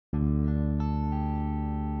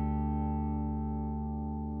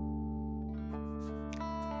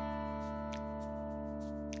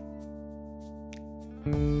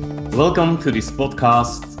Welcome to this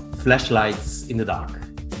podcast, Flashlights in the Dark.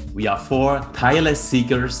 We are four tireless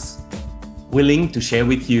seekers willing to share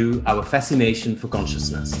with you our fascination for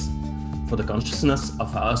consciousness, for the consciousness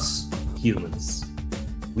of us humans.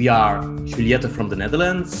 We are Juliette from the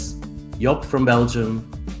Netherlands, Job from Belgium,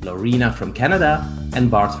 Lorena from Canada, and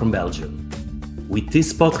Bart from Belgium. With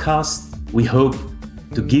this podcast, we hope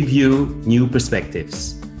to give you new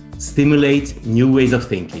perspectives, stimulate new ways of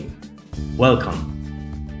thinking. Welcome.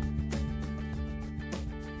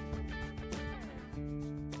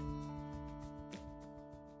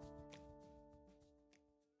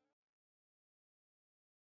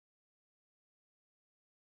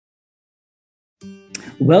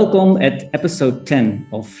 Welcome at episode 10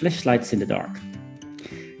 of Flashlights in the Dark.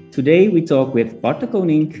 Today we talk with Bart de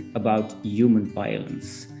Koning about human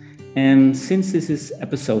violence. And since this is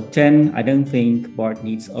episode 10, I don't think Bart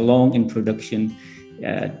needs a long introduction.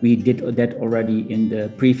 We did that already in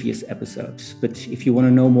the previous episodes. But if you want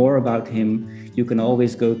to know more about him, you can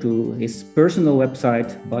always go to his personal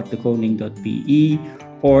website, bartdekoning.be,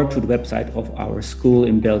 or to the website of our school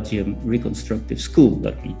in Belgium,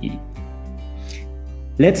 reconstructiveschool.be.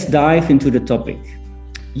 Let's dive into the topic,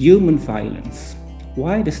 human violence.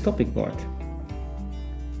 Why this topic, Bart?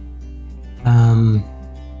 I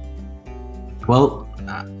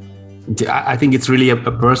think it's really a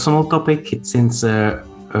personal topic. Since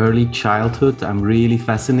early childhood, I'm really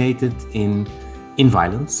fascinated in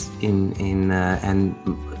violence, and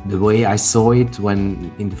the way I saw it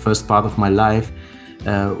when in the first part of my life,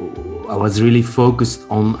 I was really focused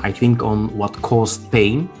on what caused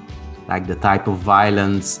pain. Like the type of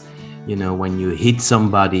violence, when you hit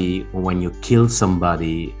somebody or when you kill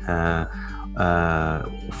somebody.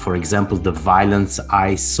 For example, the violence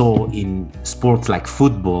I saw in sports like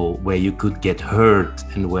football, where you could get hurt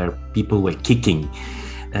and where people were kicking.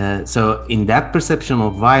 So in that perception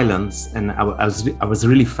of violence, and I was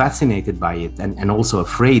really fascinated by it and also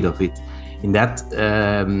afraid of it. In that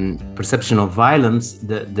perception of violence,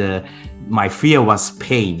 my fear was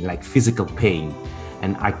pain, like physical pain.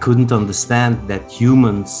 And I couldn't understand that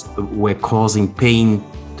humans were causing pain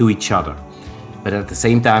to each other. But at the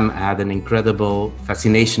same time, I had an incredible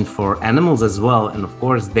fascination for animals as well. And of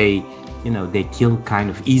course, they kill kind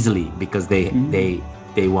of easily because they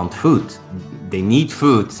want food. They need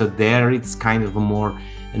food. So there it's kind of a more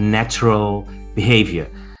natural behavior.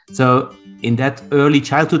 So in that early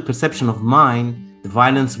childhood perception of mine, the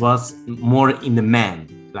violence was more in the man,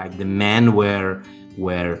 like the men were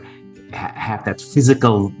have that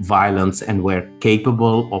physical violence and were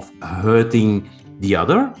capable of hurting the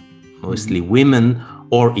other, mostly women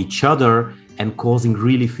or each other, and causing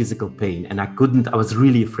really physical pain. And I was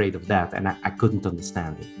really afraid of that, and I couldn't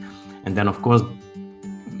understand it. And then of course,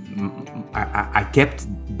 I kept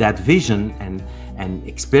that vision and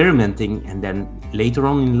experimenting. And then later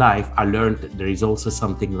on in life, I learned that there is also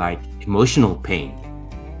something like emotional pain.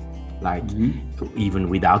 Like even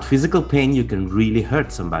without physical pain, you can really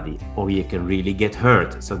hurt somebody or you can really get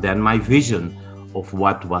hurt. So then my vision of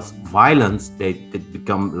what was violence, they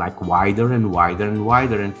become like wider and wider and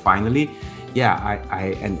wider. And finally,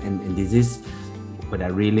 and this is what I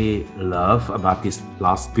really love about this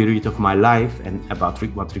last period of my life and about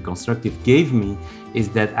what Reconstructive gave me, is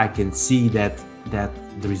that I can see that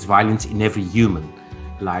there is violence in every human.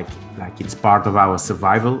 Like it's part of our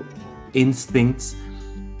survival instincts.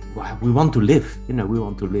 We want to live,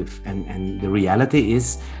 and the reality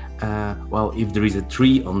is, if there is a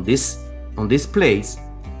tree on this place,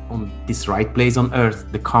 on this right place on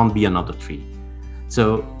earth, there can't be another tree.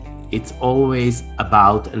 So it's always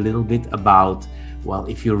about a little bit about,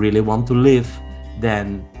 if you really want to live,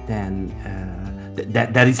 then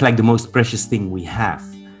that is like the most precious thing we have.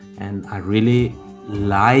 And I really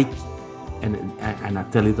like, and I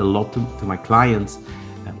tell it a lot to my clients.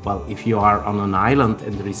 If you are on an island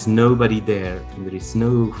and there is nobody there and there is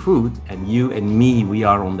no food, and you and me, we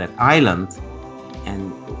are on that island,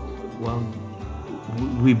 and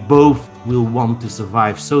we both will want to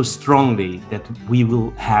survive so strongly that we will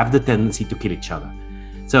have the tendency to kill each other.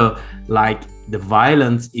 So like the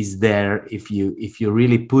violence is there if you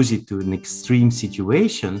really push it to an extreme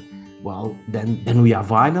situation. Then we are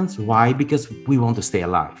violent. Why? Because we want to stay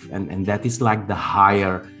alive, and that is like the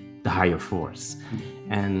higher force.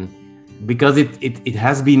 And because it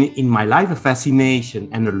has been in my life a fascination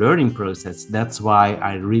and a learning process, that's why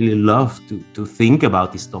I really love to think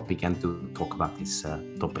about this topic and to talk about this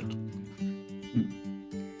topic.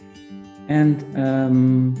 And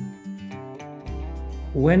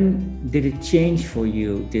when did it change for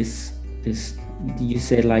you? This you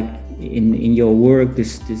said, like in your work,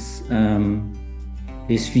 this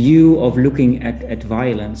this view of looking at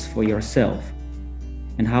violence for yourself.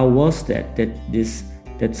 And how was that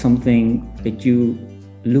something that you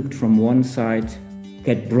looked from one side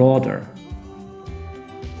get broader?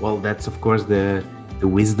 Well, that's of course the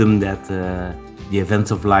wisdom that the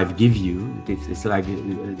events of life give you. It's like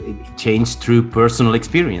it changed through personal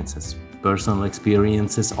experiences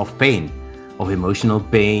of pain, of emotional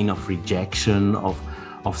pain, of rejection, of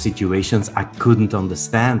situations I couldn't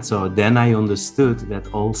understand. So then I understood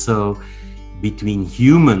that also between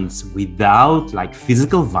humans, without like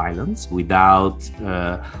physical violence, without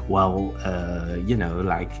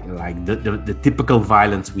like the typical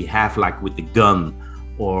violence we have, like with the gun,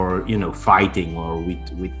 or fighting, or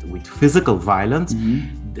with physical violence,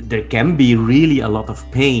 there can be really a lot of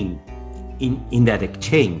pain in that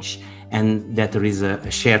exchange, and that there is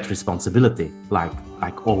a shared responsibility, like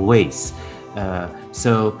always.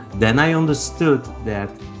 So then I understood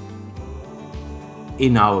that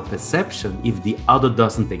in our perception, if the other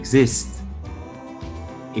doesn't exist,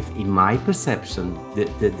 if in my perception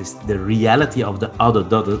the reality of the other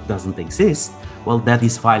doesn't exist, well, that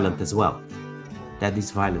is violent as well.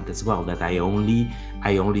 That I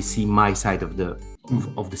only see my side of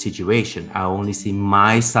the situation. I only see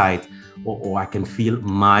my side, or I can feel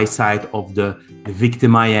my side of the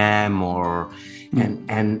victim I am,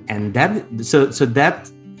 and that so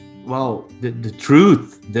that, well, the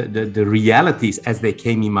truth, the realities as they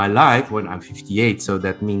came in my life when I'm 58. So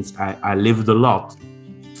that means I lived a lot,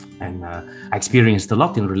 and I experienced a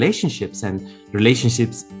lot in relationships, and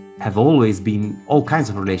relationships have always been, all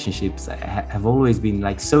kinds of relationships have always been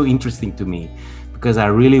like so interesting to me, because I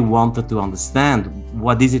really wanted to understand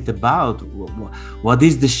what is it about, what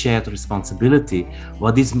is the shared responsibility,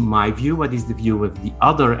 what is my view, what is the view of the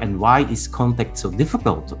other, and why is contact so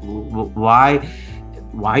difficult? Why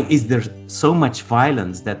is there so much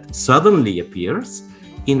violence that suddenly appears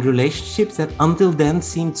in relationships that until then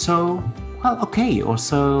seemed so, well, okay, or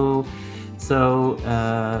so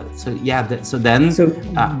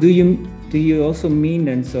do you also mean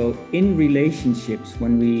then, so in relationships,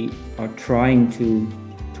 when we are trying to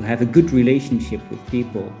have a good relationship with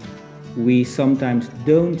people, we sometimes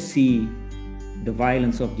don't see the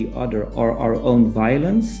violence of the other or our own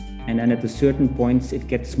violence, and then at a certain point it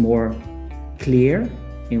gets more clear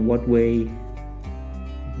in what way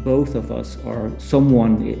both of us or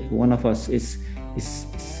one of us is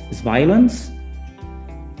violence?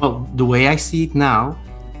 Well, the way I see it now,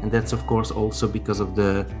 and that's of course also because of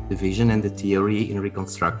the vision and the theory in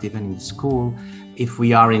reconstructive and in school, if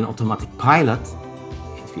we are in automatic pilot,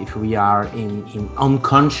 if we are in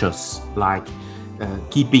unconscious, like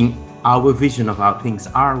keeping our vision of how things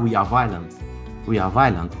are, we are violent.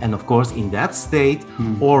 And of course in that state,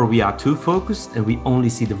 or we are too focused and we only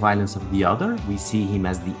see the violence of the other, we see him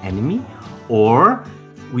as the enemy, or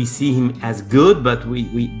we see him as good, but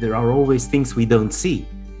we there are always things we don't see.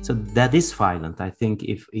 So that is violent. I think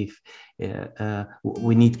if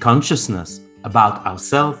we need consciousness about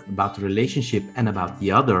ourselves, about the relationship, and about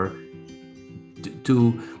the other,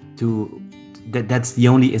 that's the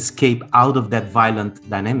only escape out of that violent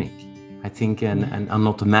dynamic. I think an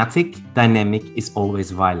automatic dynamic is always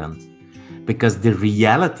violent, because the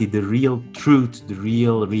reality, the real truth, the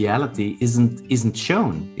real reality isn't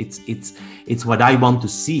shown. It's what I want to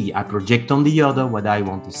see. I project on the other what I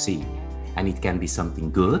want to see. And it can be something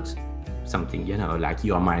good, something, like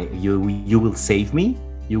you will save me,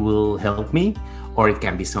 you will help me, or it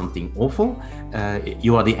can be something awful.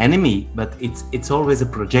 You are the enemy, but it's always a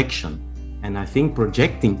projection. And I think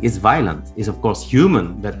projecting is violent, is of course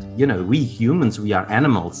human, but we humans, we are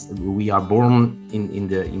animals. We are born in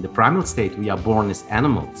the primal state. We are born as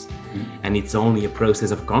animals, and it's only a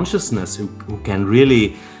process of consciousness who can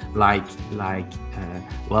really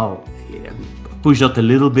push us a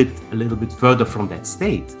little bit further from that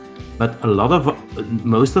state. But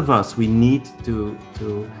most of us, we need to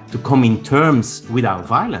come in terms with our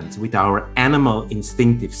violence, with our animal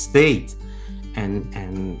instinctive state, and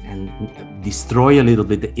destroy a little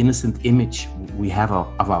bit the innocent image we have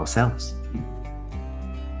of ourselves.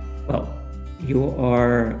 Well, you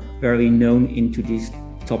are very known into this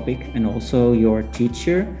topic, and also your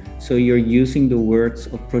teacher. So you're using the words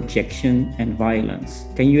of projection and violence.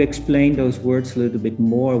 Can you explain those words a little bit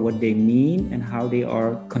more, what they mean and how they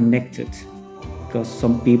are connected? Because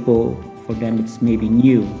some people, for them, it's maybe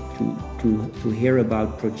new to hear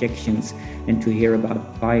about projections and to hear about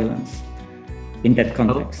violence in that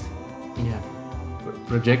context. Yeah,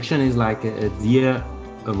 projection is like a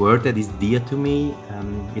word that is dear to me.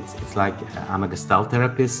 It's like I'm a Gestalt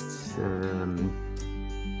therapist.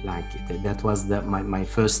 Like that was my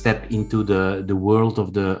first step into the world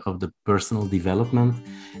of the personal development.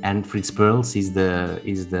 And Fritz Perls is the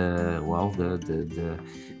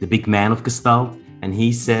big man of Gestalt, and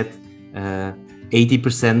he said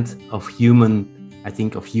 80% of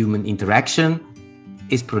human interaction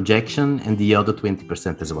is projection, and the other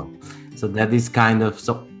 20% as well. So that is kind of,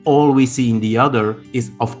 so all we see in the other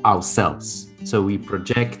is of ourselves. So we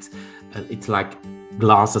project, it's like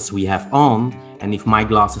glasses we have on, and if my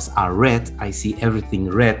glasses are red, I see everything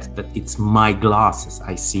red, but it's my glasses.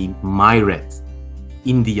 I see my red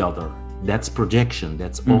in the other. That's projection.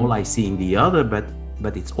 That's all I see in the other,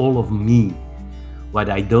 but it's all of me. What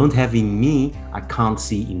I don't have in me, I can't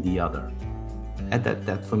see in the other.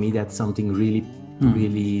 That for me, that's something really,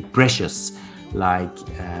 really precious. Like,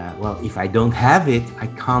 if I don't have it, I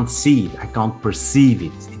can't see it. I can't perceive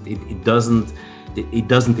it. It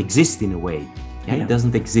doesn't exist in a way. It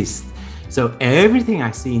doesn't exist. So everything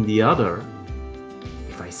I see in the other,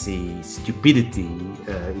 if I see stupidity,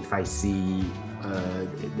 if I see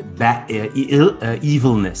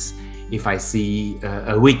evilness, if I see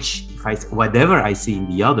a witch, whatever I see in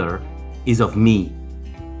the other is of me.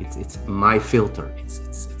 It's my filter.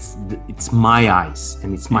 It's my eyes,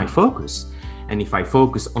 and it's my focus. And if I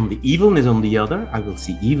focus on the evilness on the other, I will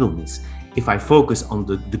see evilness. If I focus on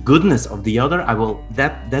the goodness of the other, I will,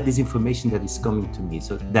 that is information that is coming to me.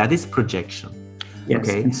 So that is projection. Yes.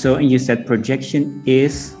 Okay. And you said projection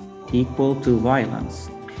is equal to violence.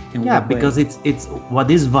 Because it's what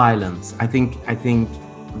is violence? I think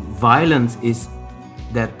violence is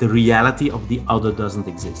that the reality of the other doesn't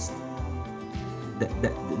exist. That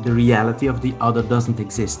the reality of the other doesn't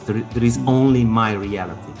exist. There is only my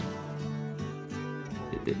reality.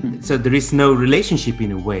 So there is no relationship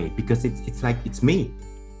in a way, because it's like it's me,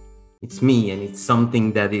 and it's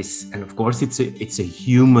something that is, and of course it's a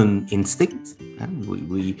human instinct. And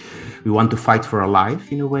we want to fight for our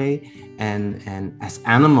life in a way, and as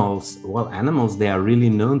animals, they are really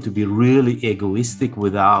known to be really egoistic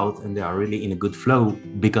and they are really in a good flow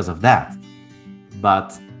because of that.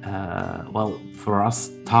 But for us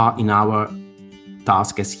in our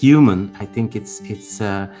task as human, I think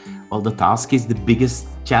the task is, the biggest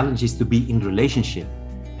challenge is to be in relationship.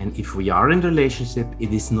 And if we are in relationship,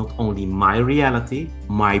 it is not only my reality,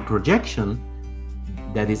 my projection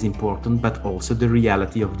that is important, but also the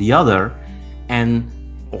reality of the other, and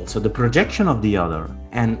also the projection of the other.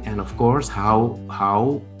 And of course,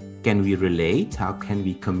 how can we relate? How can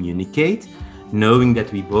we communicate, knowing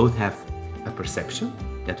that we both have a perception,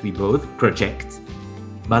 that we both project,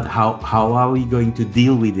 but how are we going to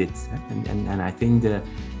deal with it? And I think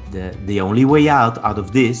the only way out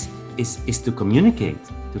of this is to communicate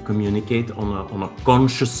on a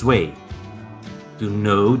conscious way, to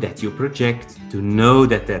know that you project, to know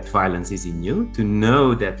that violence is in you, to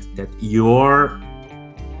know that your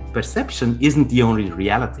perception isn't the only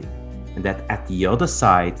reality, and that at the other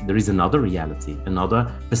side there is another reality,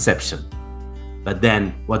 another perception. But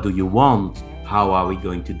then what do you want? How are we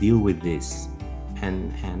going to deal with this?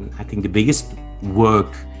 And I think the biggest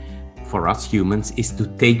work for us humans is to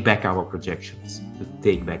take back our projections.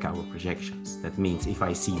 That means if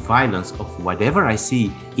I see violence of whatever I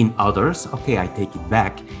see in others, okay, I take it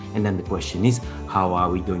back. And then the question is, how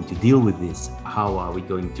are we going to deal with this? How are we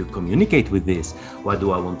going to communicate with this? What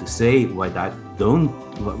do I want to say? What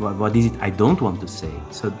is it I don't want to say?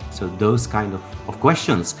 So those kind of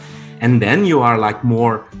questions. And then you are like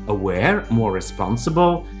more aware, more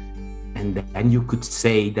responsible. And then you could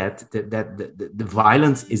say that the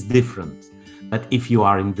violence is different. But if you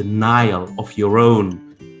are in denial of your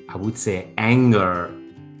own, I would say, anger,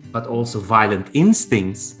 but also violent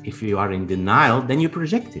instincts, if you are in denial, then you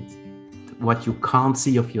project it. What you can't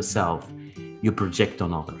see of yourself, you project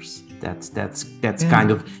on others. That's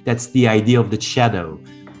the idea of the shadow.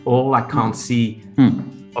 All I can't see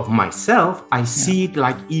of myself, I see it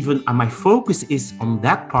like even my focus is on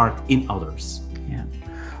that part in others. Yeah.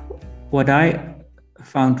 What I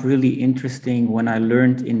found really interesting when I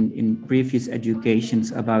learned in previous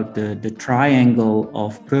educations about the triangle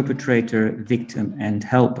of perpetrator, victim, and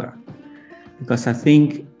helper. Because I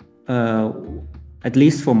think, at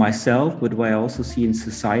least for myself, but what I also see in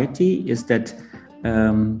society is that,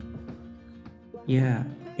 in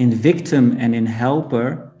victim and in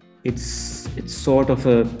helper, it's sort of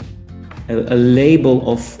a label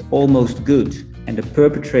of almost good. And the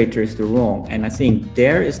perpetrator is the wrong. And I think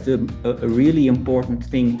there is a really important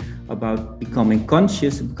thing about becoming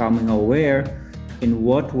conscious, becoming aware in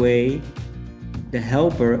what way the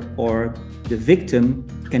helper or the victim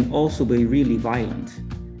can also be really violent.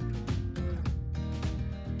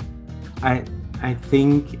 I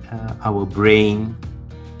think our brain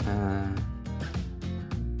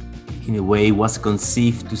in a way was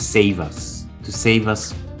conceived to save us,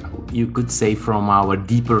 you could say, from our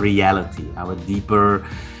deeper reality, our deeper,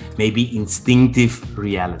 maybe instinctive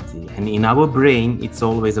reality. And in our brain, it's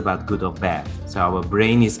always about good or bad. So our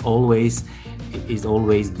brain is always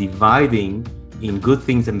dividing in good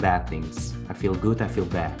things and bad things. I feel good, I feel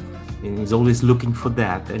bad. And it's always looking for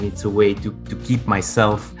that, and it's a way to keep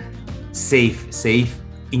myself safe,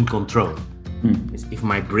 in control. If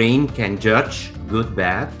my brain can judge good,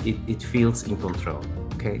 bad, it feels in control.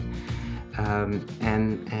 Okay,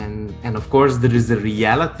 and of course there is a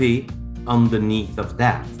reality underneath of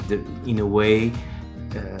that. In a way,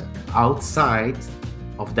 outside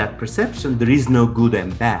of that perception, there is no good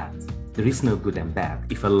and bad. There is no good and bad.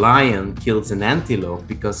 If a lion kills an antelope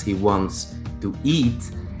because he wants to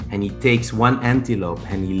eat, and he takes one antelope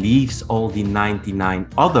and he leaves all the 99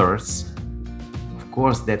 others, of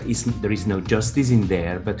course there is no justice in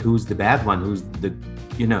there. But who's the bad one? Who's the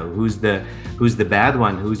bad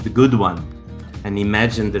one? Who's the good one? And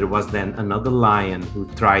imagine there was then another lion who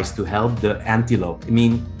tries to help the antelope. I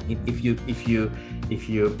mean, if you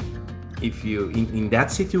in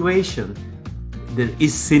that situation, there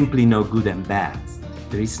is simply no good and bad.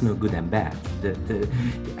 There is no good and bad.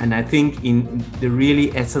 And I think in the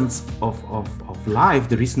really essence of life,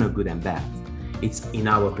 there is no good and bad. It's in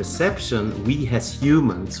our perception. We as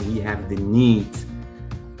humans, we have the need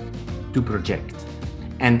to project.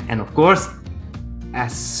 And of course,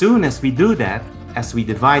 as soon as we do that, as we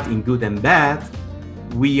divide in good and bad,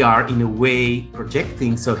 we are in a way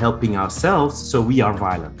projecting, so helping ourselves, so we are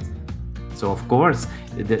violent. So of course,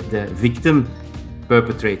 the victim,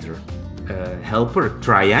 perpetrator, helper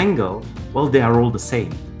triangle, well, they are all the same.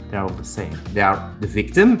 The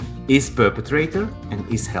victim is perpetrator and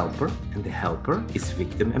is helper, and the helper is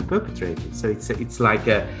victim and perpetrator. So it's like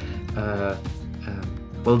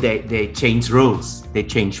they change roles, they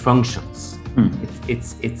change functions.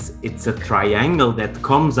 It's a triangle that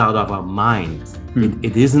comes out of our mind.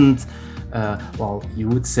 It isn't. You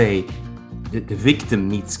would say that the victim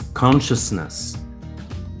needs consciousness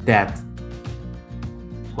that,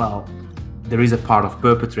 there is a part of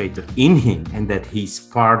perpetrator in him, and that he's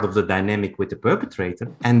part of the dynamic with the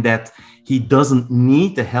perpetrator, and that he doesn't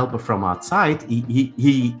need a helper from outside. He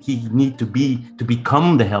need to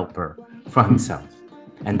become the helper for himself,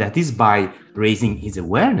 and that is by raising his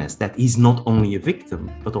awareness that he's not only a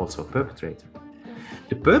victim but also a perpetrator.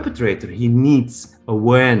 The perpetrator, he needs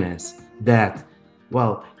awareness that,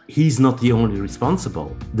 he's not the only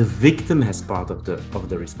responsible. The victim has part of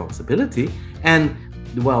the responsibility, and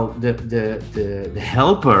the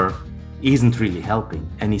helper isn't really helping,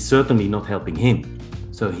 and he's certainly not helping him.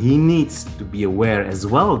 So he needs to be aware as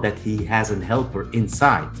well that he has a helper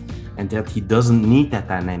inside, and that he doesn't need that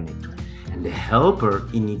dynamic. And the helper,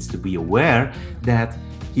 he needs to be aware that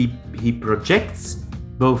he projects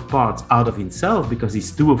both parts out of himself because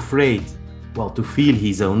he's too afraid, to feel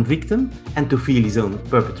his own victim and to feel his own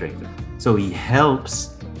perpetrator. So he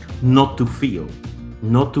helps not to feel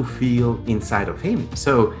inside of him.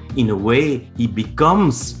 So in a way, he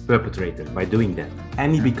becomes perpetrator by doing that,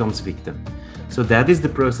 and he becomes victim. So that is the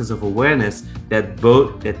process of awareness that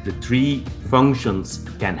the three functions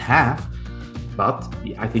can have. But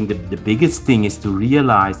I think the biggest thing is to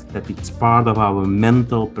realize that it's part of our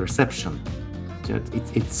mental perception. So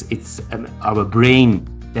it's our brain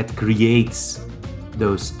that creates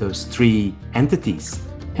those three entities.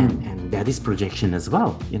 And that is projection as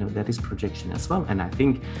well. That is projection as well. And I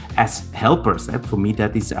think as helpers, for me,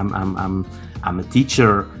 that is I'm a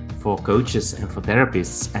teacher for coaches and for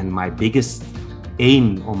therapists, and my biggest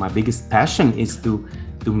aim or my biggest passion is to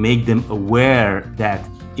make them aware that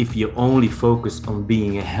if you only focus on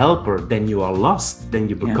being a helper, then you are lost. Then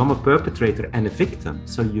you become a perpetrator and a victim.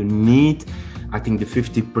 So you need, I think, the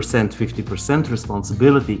 50%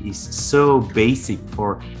 responsibility is so basic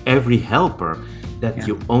for every helper that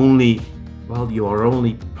you are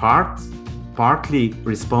only partly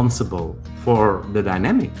responsible for the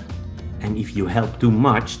dynamic. And if you help too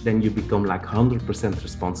much, then you become like 100%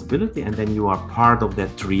 responsibility, and then you are part of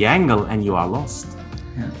that triangle and you are lost.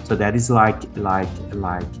 So that is like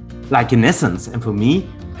in essence. And for me,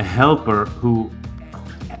 a helper who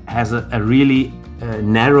has a really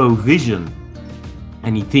narrow vision,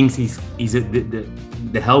 and he thinks he's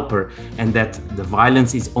the helper, and that the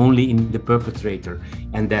violence is only in the perpetrator,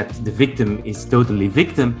 and that the victim is totally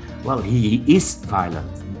victim, he is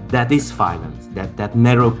violent. That is violent. That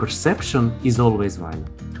narrow perception is always violent.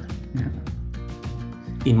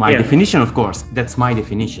 In my definition, of course, that's my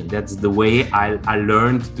definition. That's the way I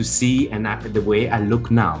learned to see, and the way I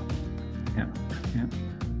look now.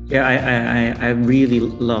 Yeah, I really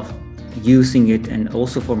love using it, and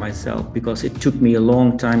also for myself, because it took me a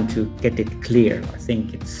long time to get it clear. I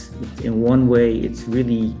think it's in one way it's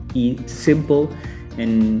really simple,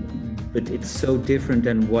 but it's so different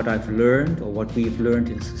than what I've learned or what we've learned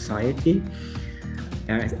in society.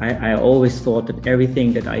 I always thought that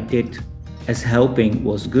everything that I did as helping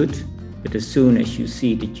was good, but as soon as you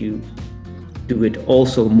see that you do it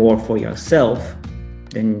also more for yourself,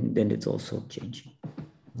 then it's also changing.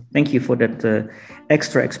 Thank you for that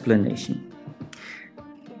extra explanation.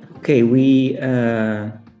 Okay, we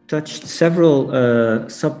touched several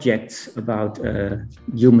subjects about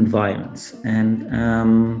human violence,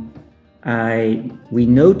 and we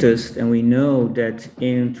noticed and we know that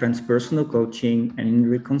in transpersonal coaching and in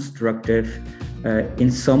reconstructive,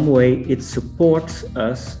 in some way it supports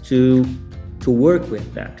us to work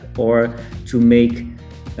with that, or to make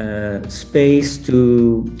space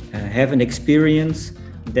to have an experience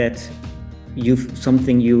that you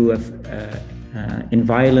have in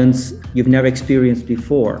violence you've never experienced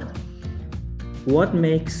before. What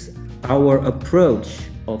makes our approach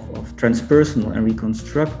of transpersonal and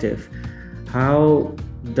reconstructive, how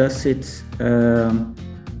does it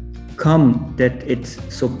come that it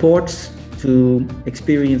supports to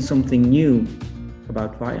experience something new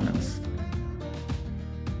about violence?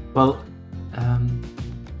 Well,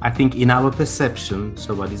 I think in our perception,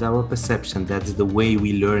 so what is our perception? That's the way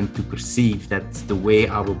we learn to perceive, that's the way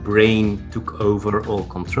our brain took over all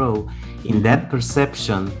control. In that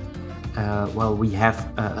perception, we have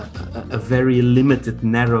a very limited,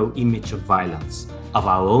 narrow image of violence, of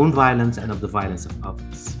our own violence and of the violence of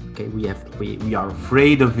others. Okay, we are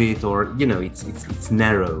afraid of it, or it's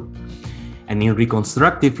narrow. And in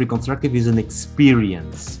reconstructive is an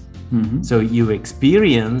experience. Mm-hmm. So you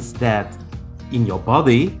experience that in your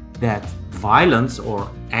body, that violence or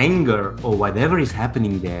anger or whatever is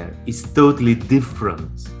happening there is totally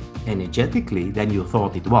different energetically than you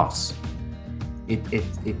thought it was. It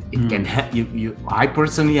can I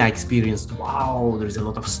personally experienced, wow, there is a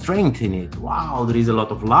lot of strength in it. Wow, there is a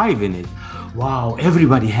lot of life in it. Wow,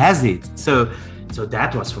 everybody has it. So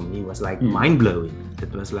that was, for me, was like mind-blowing.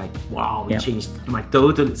 It was like, wow, it changed my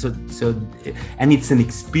total. So and it's an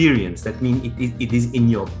experience. That means it is in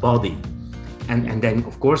your body. And then,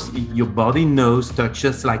 of course, your body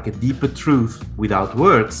touches like a deeper truth without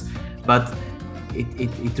words, but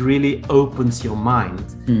it really opens your mind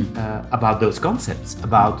about those concepts,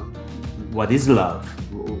 about what is love,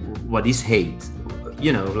 what is hate,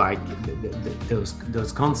 like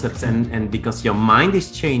those concepts. And because your mind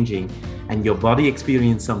is changing and your body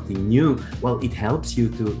experiences something new, well, it helps you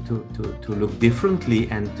to look differently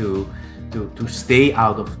and to stay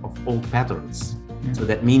out of old patterns. So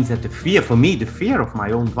that means that the fear of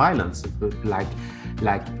my own violence, like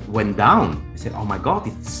went down. I said, oh my God,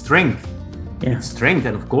 it's strength. Yeah. It's strength.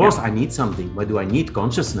 And of course I need something. Why do I need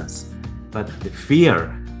consciousness? But the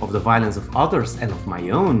fear of the violence of others and of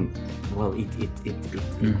my own, well,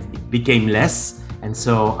 it became less. And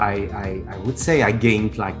so I would say I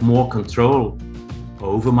gained like more control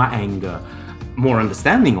over my anger, more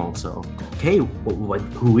understanding also. Okay,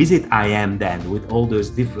 who is it I am then, with all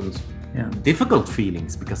those different difficult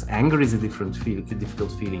feelings? Because anger is a difficult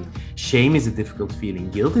feeling, shame is a difficult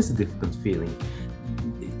feeling, guilt is a difficult feeling.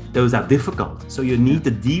 Those are difficult. So you need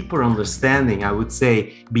a deeper understanding, I would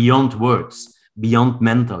say, beyond words, beyond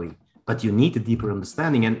mentally. But you need a deeper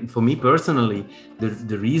understanding. And for me personally,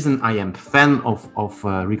 the reason I am fan of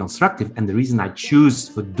reconstructive, and the reason I choose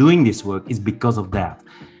for doing this work, is because of that.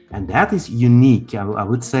 And that is unique. I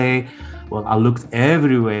would say, well, I looked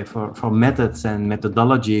everywhere for methods and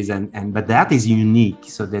methodologies, but that is unique,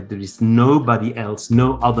 so that there is nobody else,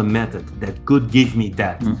 no other method that could give me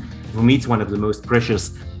that. For me, it's one of the most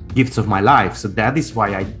precious gifts of my life. So that is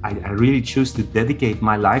why I really choose to dedicate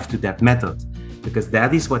my life to that method, because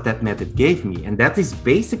that is what that method gave me. And that is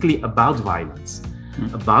basically about violence,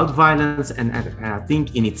 and I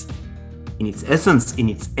think in its essence, in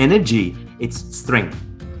its energy, it's strength.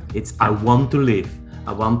 It's I want to live.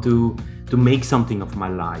 I want to make something of my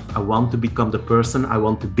life. I want to become the person I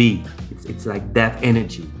want to be. It's like that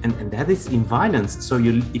energy, and that is in violence. So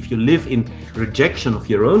if you live in rejection of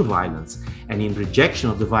your own violence and in rejection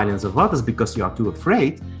of the violence of others because you are too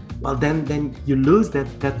afraid, well, then you lose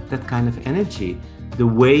that kind of energy. The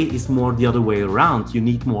way is more the other way around. You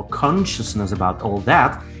need more consciousness about all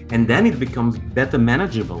that, and then it becomes better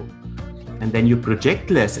manageable. And then you project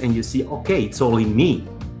less, and you see, okay, it's all in me.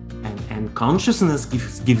 And consciousness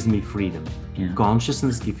gives me freedom. Yeah.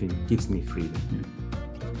 Consciousness gives me freedom.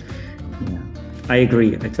 Yeah. I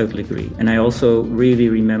agree. I totally agree. And I also really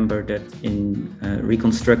remember that in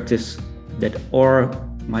reconstructives, that our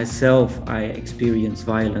myself I experience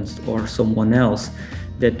violence or someone else,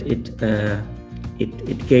 that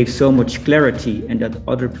it gave so much clarity, and that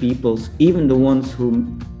other people's, even the ones who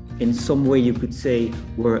in some way you could say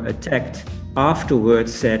were attacked,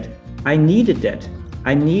 afterwards said, I needed that.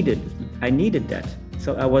 I needed that.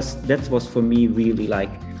 So that was for me really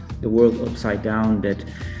like the world upside down,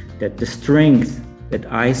 that the strength that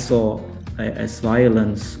I saw as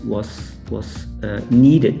violence was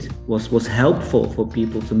needed, was helpful for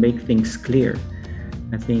people to make things clear.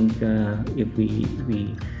 I think if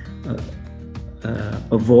we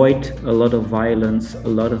avoid a lot of violence, a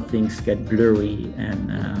lot of things get blurry.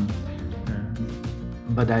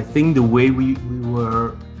 But I think the way we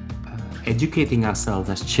were educating ourselves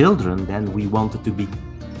as children, then we wanted to be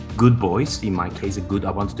good boys. In my case,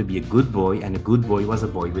 I wanted to be a good boy, and a good boy was a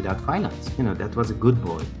boy without violence. That was a good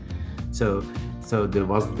boy. So there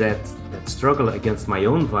was that struggle against my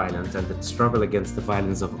own violence, and that struggle against the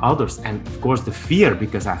violence of others, and of course the fear,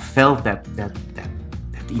 because I felt that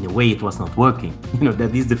in a way it was not working.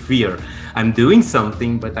 That is the fear. I'm doing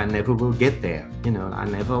something, but I never will get there.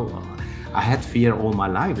 I had fear all my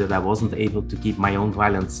life that I wasn't able to keep my own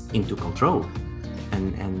violence into control,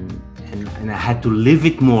 and I had to live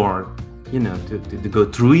it more, to go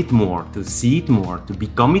through it more, to see it more, to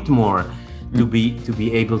become it more, to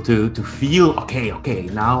be able to feel okay,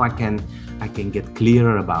 now I can get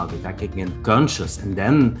clearer about it, I can get conscious, and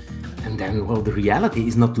then well, the reality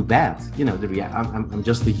is not too bad. I'm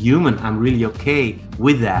just a human. I'm really okay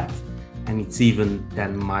with that, and it's even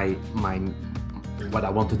then my what I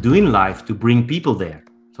want to do in life, to bring people there.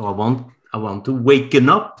 So I want to waken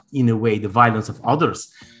up in a way the violence of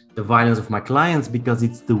others, the violence of my clients, because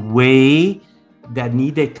it's the way that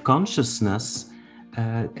needed consciousness,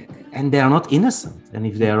 and they are not innocent. And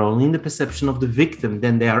if they are only in the perception of the victim,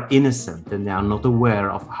 then they are innocent, and they are not aware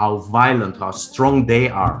of how violent, how strong they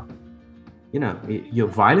are. Your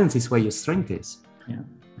violence is where your strength is. Yeah.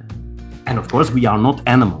 And of course, we are not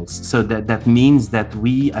animals. So that means that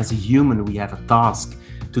we as a human, we have a task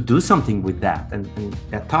to do something with that. And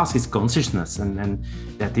that task is consciousness. And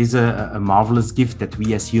that is a marvelous gift that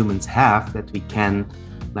we as humans have, that we can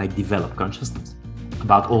develop consciousness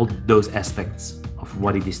about all those aspects of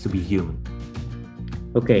what it is to be human.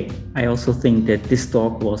 Okay, I also think that this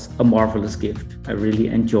talk was a marvelous gift. I really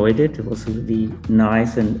enjoyed it. It was a really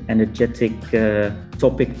nice and energetic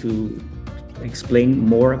topic to explain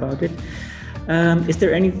more about it. Is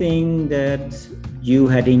there anything that you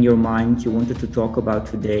had in your mind you wanted to talk about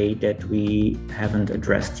today that we haven't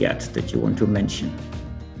addressed yet, that you want to mention?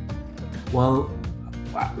 Well,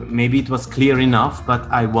 maybe it was clear enough,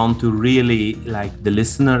 but I want to really, the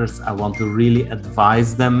listeners, I want to really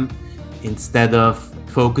advise them, instead of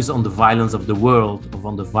focus on the violence of the world or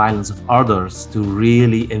on the violence of others, to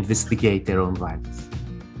really investigate their own violence.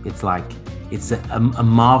 It's a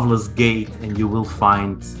marvelous gate, and you will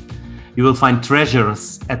find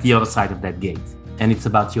treasures at the other side of that gate. And it's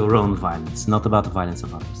about your own violence, not about the violence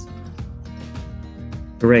of others.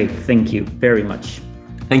 Great, thank you very much.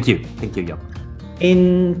 Thank you, Job.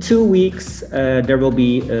 In 2 weeks, there will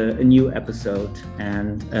be a new episode,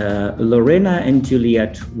 and Lorena and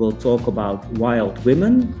Juliet will talk about wild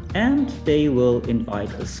women, and they will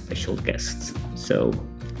invite a special guest. So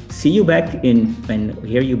hear you back in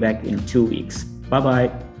 2 weeks.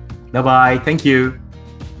 Bye-bye. Bye-bye. Thank you.